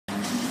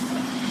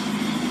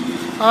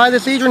Hi,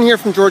 this is Adrian here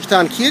from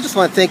Georgetown Kia. Just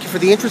want to thank you for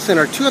the interest in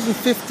our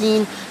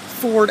 2015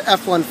 Ford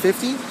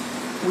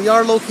F-150. We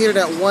are located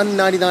at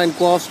 199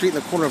 Guelph Street in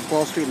the corner of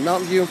Guelph Street and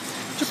Mountain View.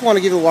 Just want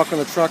to give you a walk on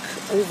the truck.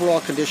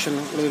 Overall condition,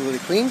 really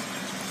clean.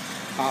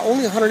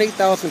 Only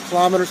 108,000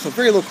 kilometers, so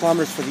very low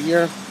kilometers for the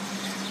year.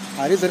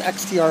 It is an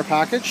XTR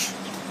package.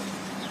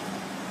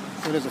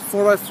 So it is a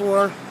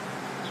 4x4.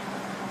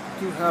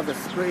 Do have the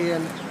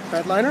spray-in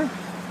bed liner.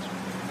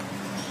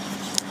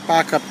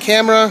 Backup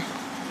camera.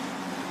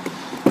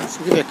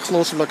 So give you a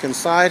closer look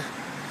inside.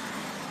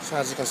 So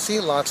as you can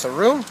see, lots of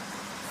room.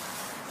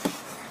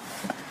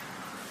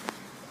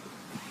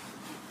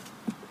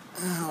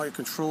 All your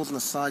controls on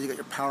the side. You got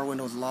your power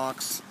windows,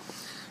 locks,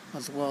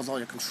 as well as all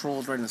your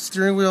controls right in the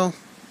steering wheel.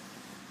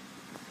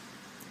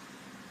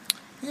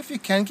 If you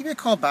can, give me a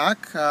call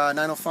back,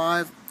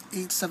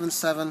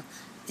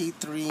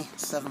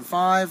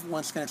 905-877-8375.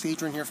 Once again, it's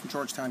Adrian here from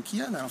Georgetown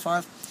Kia,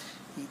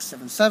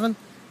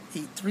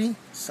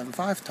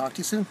 905-877-8375. Talk to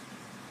you soon.